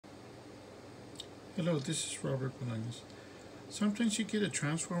Hello, this is Robert Bolaños. Sometimes you get a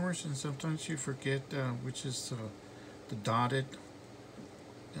transformers and sometimes you forget which is the dotted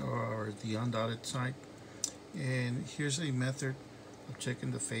or the undotted side. And here's a method of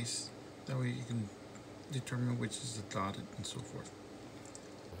checking the face. That way you can determine which is the dotted and so forth.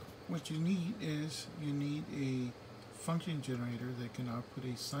 What you need is you need a function generator that can output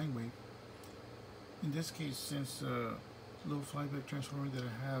a sine wave. In this case, since the low flyback transformer that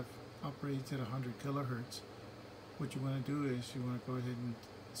I have operates at 100 kilohertz, what you want to do is you want to go ahead and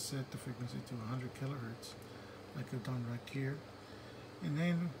set the frequency to 100 kilohertz like I've done right here, and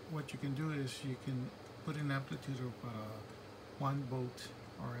then what you can do is you can put an amplitude of 1 volt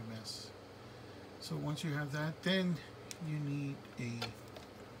RMS. So once you have that, then you need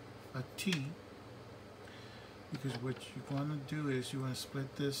a T, because what you want to do is you want to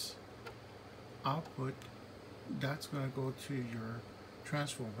split this output. That's going to go to your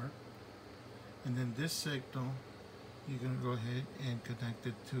transformer, and then this signal you're going to go ahead and connect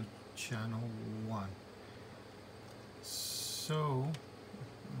it to channel 1. So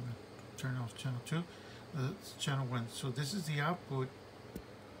turn off channel 2. It's channel 1. So this is the output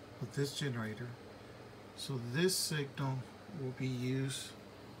of this generator. So this signal will be used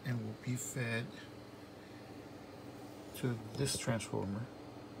and will be fed to this transformer.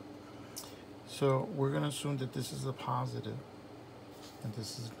 So we're going to assume that this is a positive and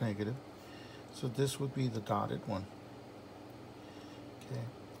this is negative. So this would be the dotted one. Okay.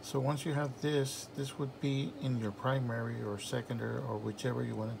 So once you have this would be in your primary or secondary or whichever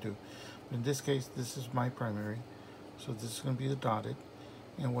you want to do. But in this case, this is my primary. So this is going to be the dotted.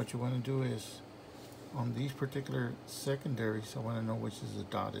 And what you want to do is, on these particular secondaries, I want to know which is the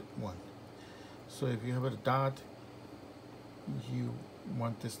dotted one. So if you have a dot, you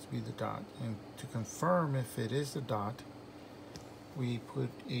want this to be the dot. And to confirm if it is the dot, we put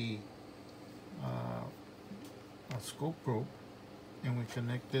a scope probe and we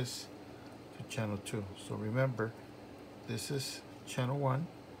connect this to channel 2. So remember, this is channel 1,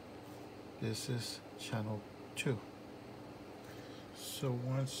 this is channel 2. So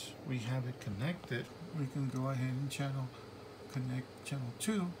once we have it connected, we can go ahead and connect channel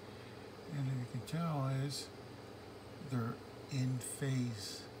 2, and then you can tell is they're in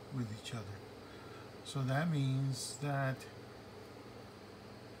phase with each other. So that means that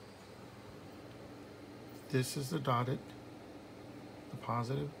this is the dotted, the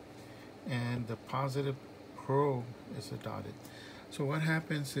positive, and the positive probe is the dotted. So what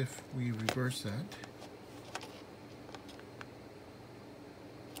happens if we reverse that?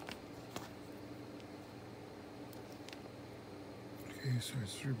 Okay, so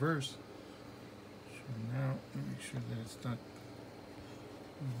it's reversed. So now let me make sure that it's not.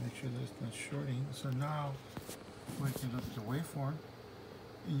 Make sure that it's not shorting. So now we can look at the waveform,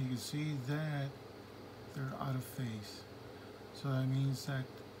 and you can see that they're out of phase. So that means that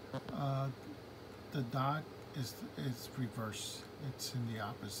the dot is reversed. It's in the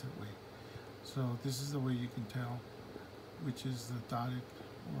opposite way. So this is the way you can tell which is the dotted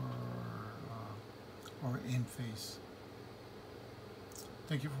or in phase.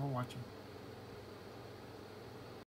 Thank you for watching.